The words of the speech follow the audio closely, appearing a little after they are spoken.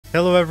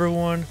Hello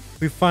everyone,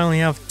 we finally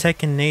have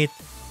Tekken 8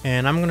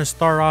 and I'm gonna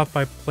start off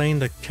by playing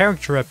the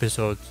character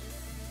episodes.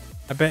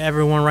 I bet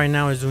everyone right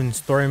now is doing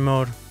story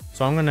mode,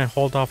 so I'm gonna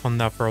hold off on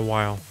that for a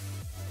while.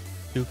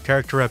 Do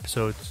character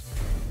episodes.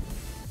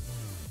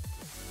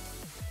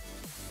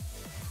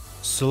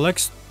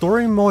 Select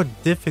story mode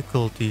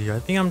difficulty. I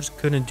think I'm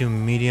just gonna do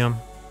medium.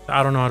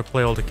 I don't know how to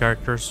play all the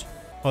characters.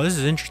 Oh, this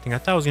is interesting. I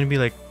thought it was gonna be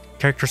like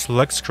character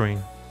select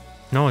screen.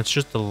 No, it's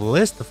just a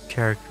list of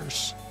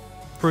characters.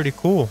 Pretty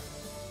cool.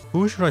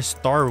 Who should I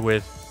start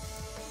with?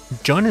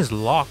 Jun is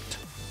locked.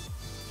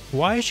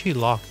 Why is she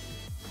locked?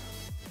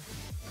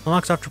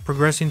 Unlocks after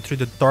progressing through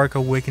the Dark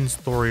Awakened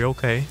story.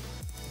 Okay.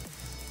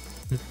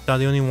 Is that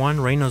the only one?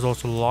 Reina's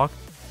also locked.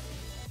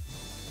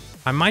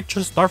 I might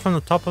just start from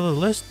the top of the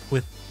list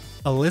with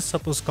Alisa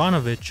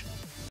Boskanovich.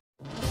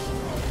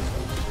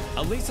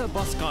 Alisa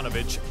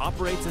Boskanovich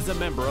operates as a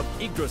member of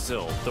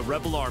Yggdrasil, the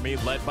rebel army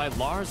led by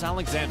Lars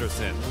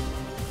Alexanderson.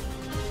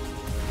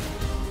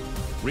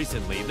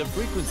 Recently, the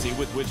frequency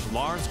with which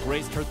Lars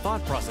graced her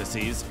thought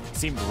processes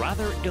seemed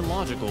rather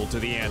illogical to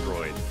the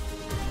android.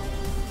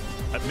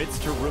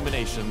 Amidst her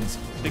ruminations,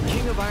 the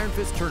King of Iron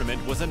Fist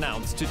tournament was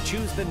announced to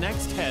choose the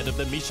next head of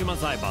the Mishima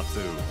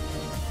Zaibatsu.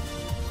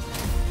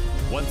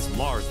 Once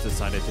Lars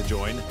decided to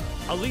join,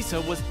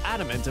 Alisa was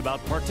adamant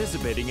about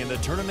participating in the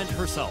tournament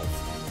herself.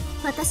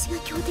 私が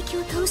強敵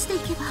を倒してい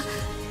けば、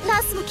ラ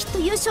ースもきっと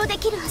優勝で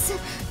きるはず。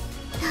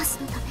ラース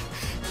のため、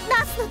ラ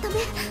ースのため。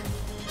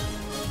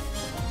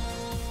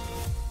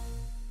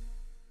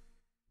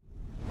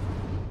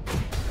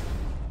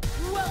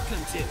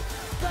Welcome to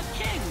the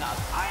King of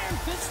Iron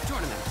Fist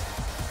tournament.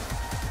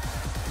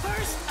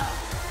 First up,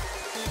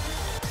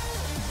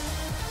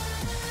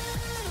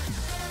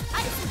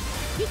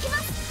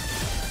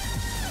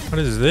 What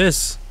is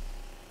this?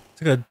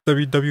 It's like a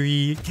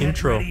WWE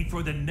intro. Get ready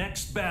for the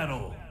next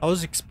battle. I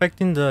was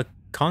expecting the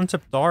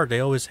concept art they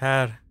always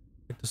had,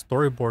 like the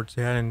storyboards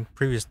they had in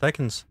previous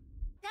Tekkens.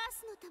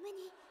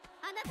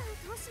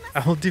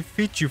 I will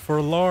defeat you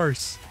for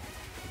Lars.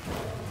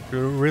 He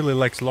really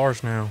likes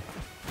Lars now.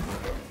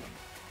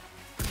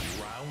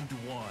 Round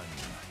one.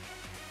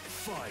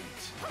 Fight.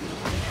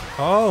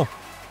 Oh,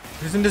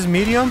 isn't this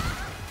medium?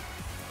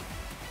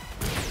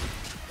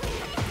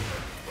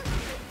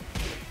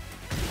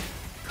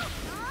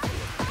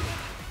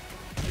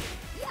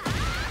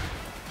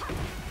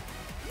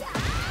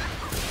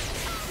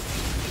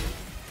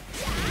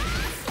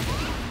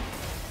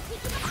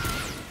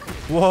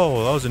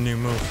 Whoa, that was a new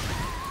move.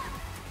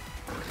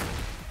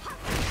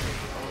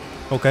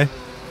 Okay.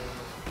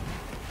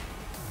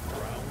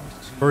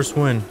 First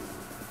win.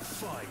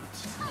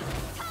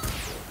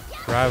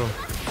 Grab him.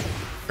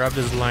 Grab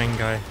this line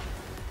guy.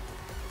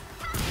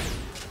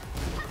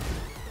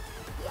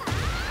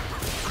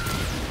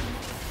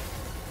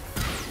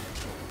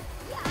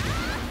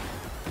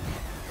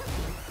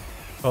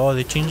 Oh,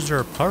 they changed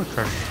their power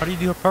crush. How do you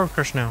do a power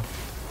crush now?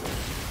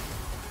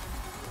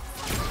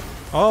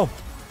 Oh,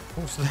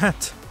 what was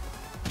that?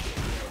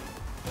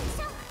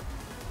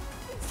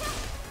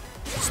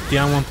 It's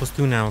down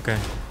 1+2 now, okay.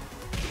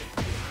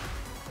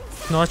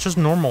 No, that's just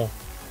normal.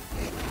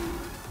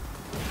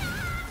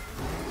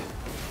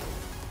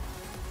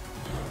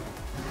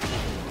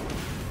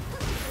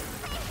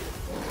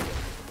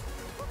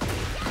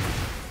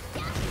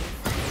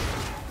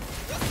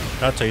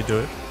 That's how you do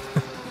it.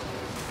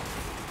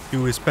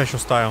 Do a special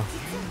style.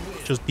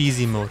 Just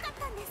easy mode.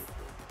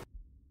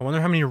 I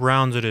wonder how many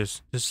rounds it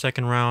is. This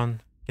second round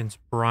against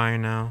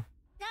Brian now.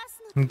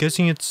 I'm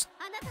guessing it's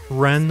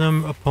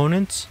random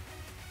opponents.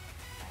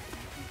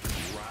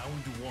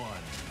 Round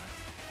one.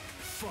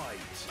 Fight.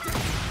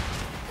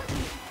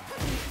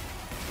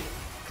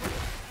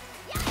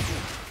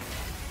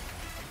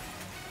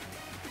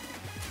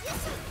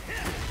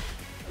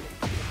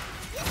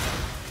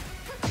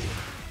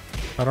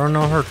 I don't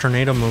know her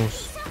tornado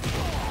moves.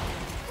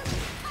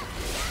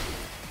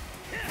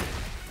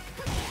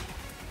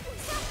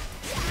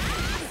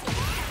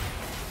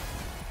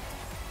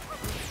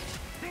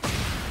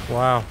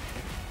 Wow.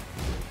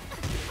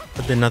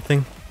 That did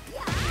nothing.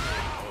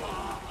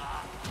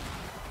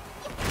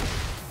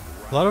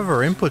 A lot of her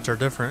inputs are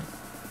different.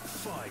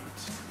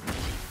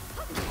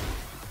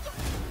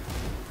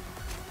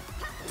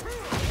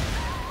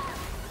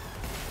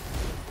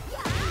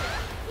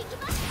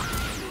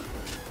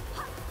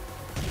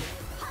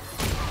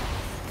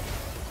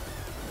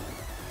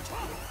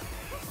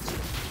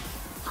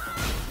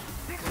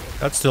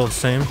 That's still the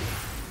same.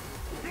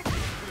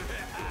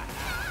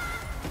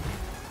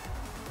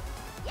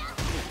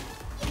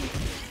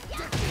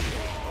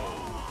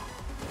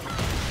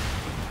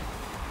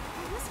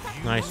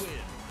 Nice.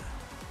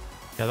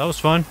 Yeah, that was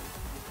fun.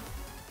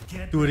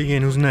 Do it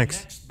again. Who's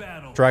next?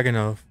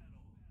 Dragonov.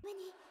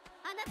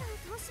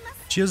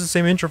 She has the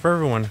same intro for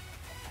everyone.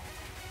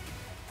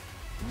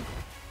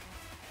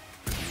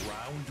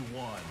 Round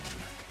one.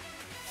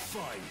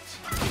 Fight.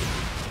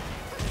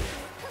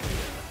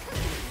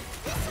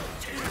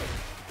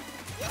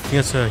 He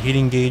has a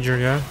heating gauger,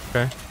 yeah?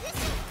 Okay.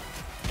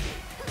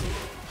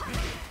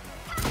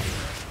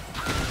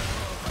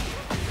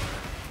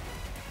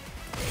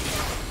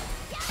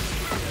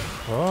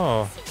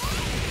 Oh.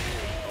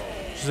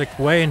 She's like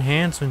way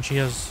enhanced when she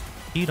has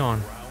heat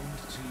on. Round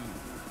 2.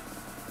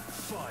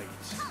 Fight.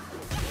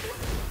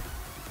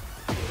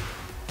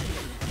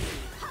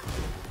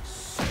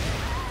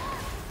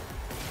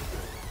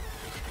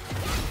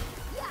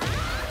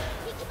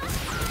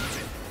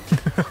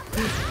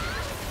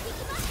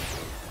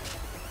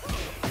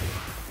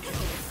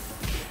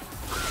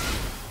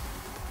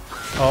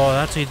 Oh,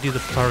 that's how you do the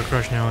power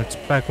crush now. It's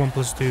back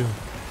 1+2.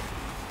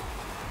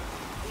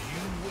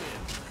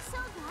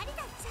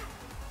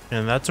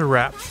 And that's a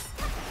wrap.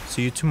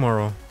 See you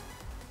tomorrow.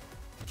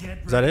 Get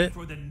Is that ready it?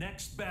 for the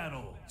next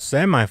battle.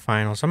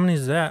 Semi-finals. How many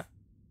is that?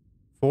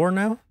 4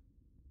 now?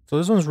 So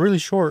this one's really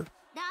short.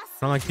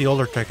 Not like the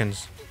older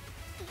Tekkens.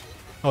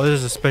 Oh, this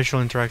is a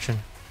special interaction.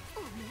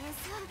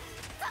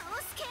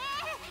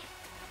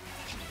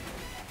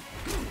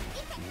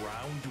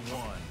 Round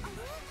 1.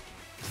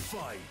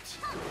 Fight.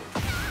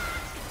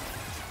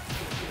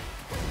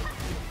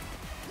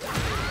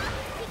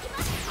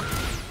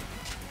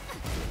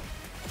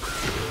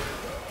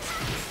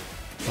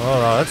 Oh,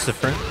 wow, that's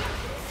different.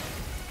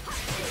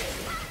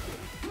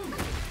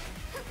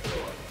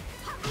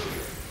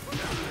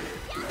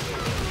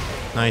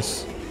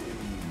 Nice.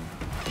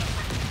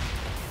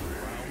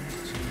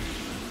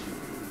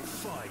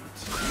 Fight.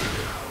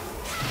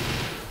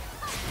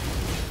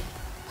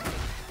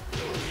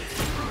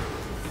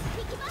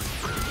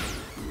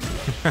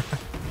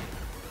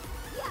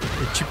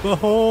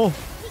 Ichibaho!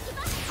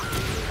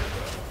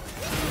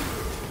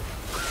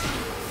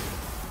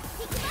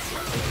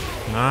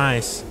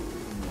 Nice.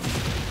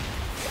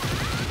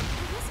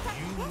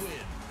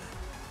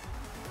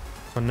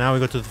 So now we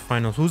go to the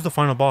finals. Who's the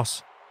final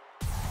boss?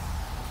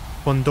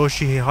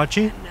 Bondoshi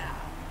Heihachi?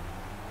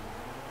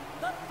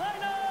 The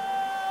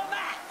final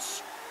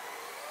match.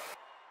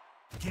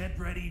 Get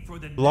ready for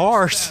the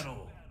Lars. next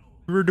battle.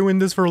 We were doing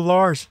this for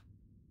Lars.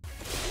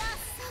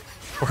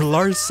 For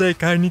Lars'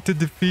 sake, I need to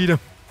defeat him.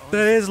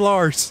 That is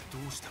Lars.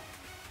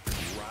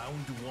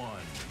 Round 1.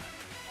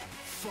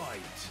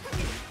 Fight.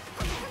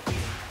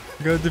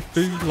 I gotta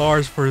defeat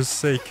Lars for his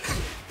sake.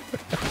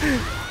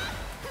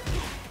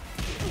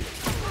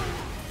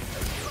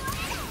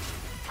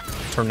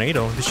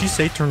 Tornado? Did she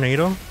say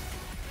tornado?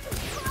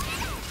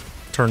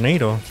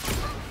 Tornado?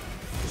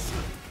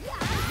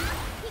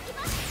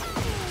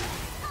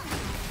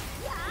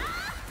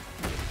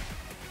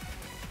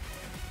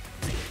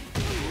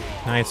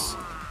 Nice.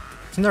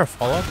 Isn't there a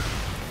follow-up? I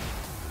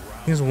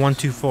think it's 1,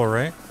 2, 4,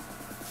 right?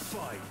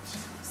 Fight.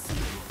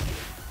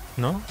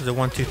 No? Is it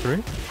 1, 2,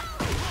 3?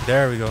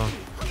 There we go.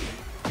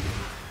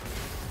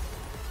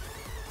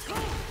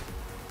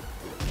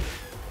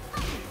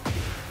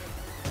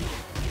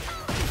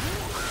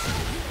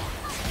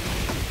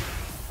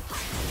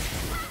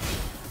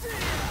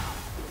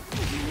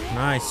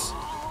 Nice.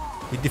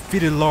 We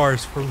defeated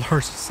Lars for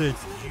Lars' sake.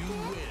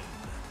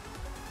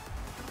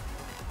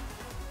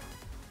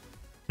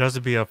 There has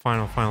to be a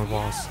final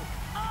boss.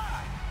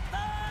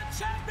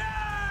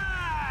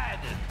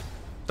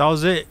 That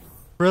was it.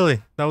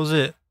 Really? That was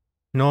it.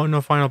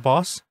 No final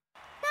boss?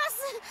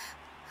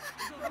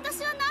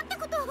 私はなんて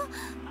ことを。ごめん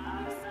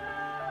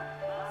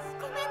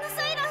な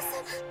さい、ラー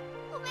ス。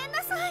ごめん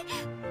なさい。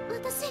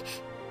私、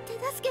手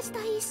助けし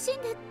たい一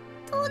心で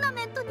トーナ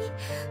メントに。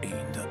いい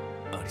んだ、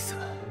アリサ。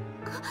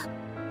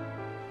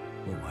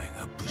お前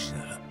が無事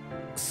なら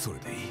それ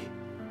でいい。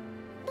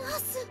ラー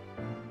ス。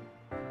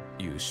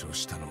優勝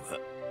したのが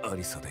ア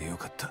リサでよ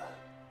かった。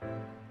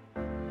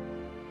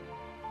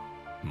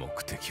目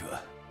的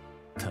は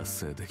達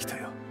成できた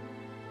よ。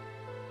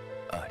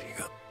あり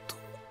がと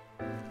う。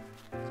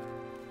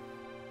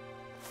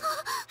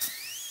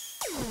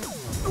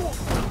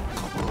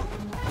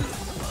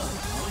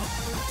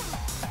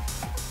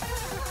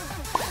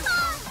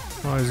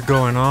What is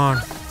going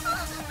on?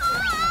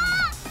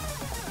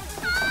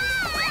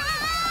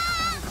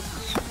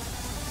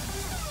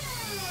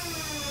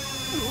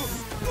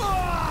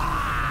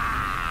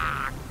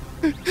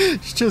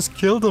 She just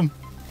killed him.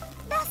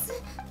 ラス。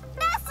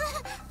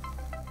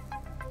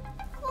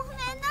ごめん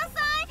なさ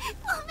い。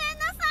ごめん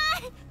なさ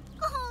い。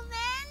ごめん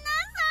な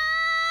さ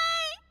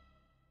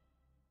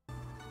い。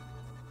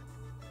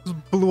 Just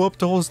blew up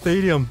the whole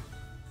stadium.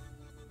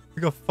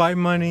 We got 5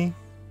 money.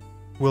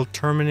 Will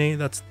terminate.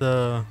 That's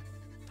the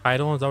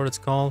title. Is that what it's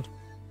called?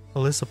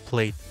 Alisa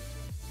plate.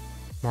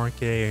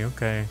 Mark A.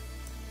 Okay.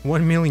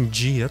 1 million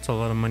G. That's a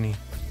lot of money.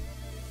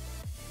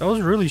 That was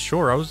really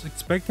short. I was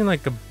expecting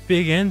like a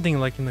big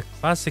ending like in the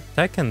classic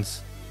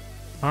Tekkens.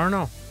 I don't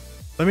know.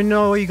 Let me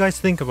know what you guys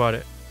think about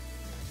it.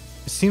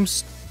 It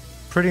seems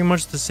pretty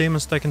much the same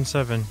as Tekken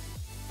 7.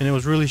 And it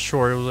was really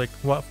short. It was like,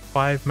 what,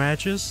 5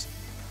 matches?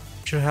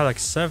 We should have had like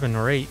 7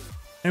 or 8.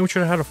 And we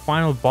should have had a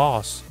final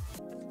boss.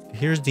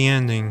 Here's the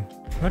ending.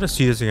 I gotta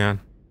see this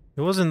again.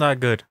 It wasn't that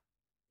good.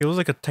 It was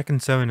like a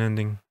Tekken 7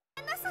 ending.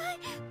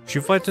 She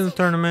fights in the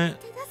tournament.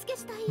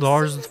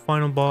 Lars is the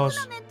final boss.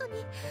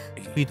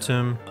 Beats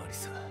him.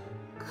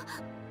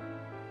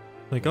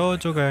 Like, oh,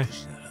 it's okay.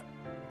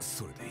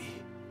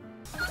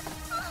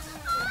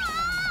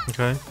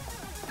 Okay.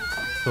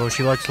 So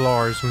she likes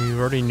Lars, and we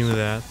already knew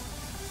that.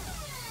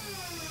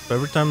 But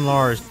every time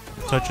Lars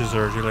touches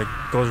her, she like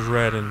goes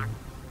red and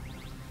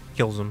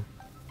kills him.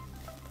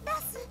 ラ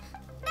ス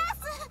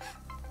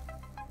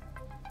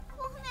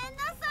ごめん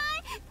なさ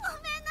いごめ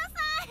んなさ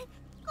い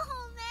ご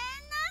めん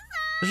なさ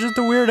い It's just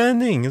a weird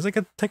ending. It's like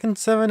a Tekken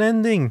 7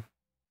 ending.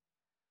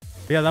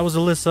 But yeah, that was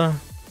Alisa.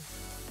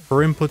 Her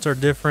inputs are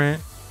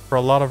different for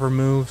a lot of her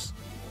moves.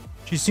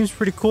 She seems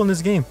pretty cool in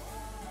this game.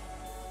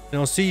 And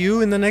I'll see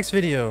you in the next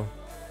video.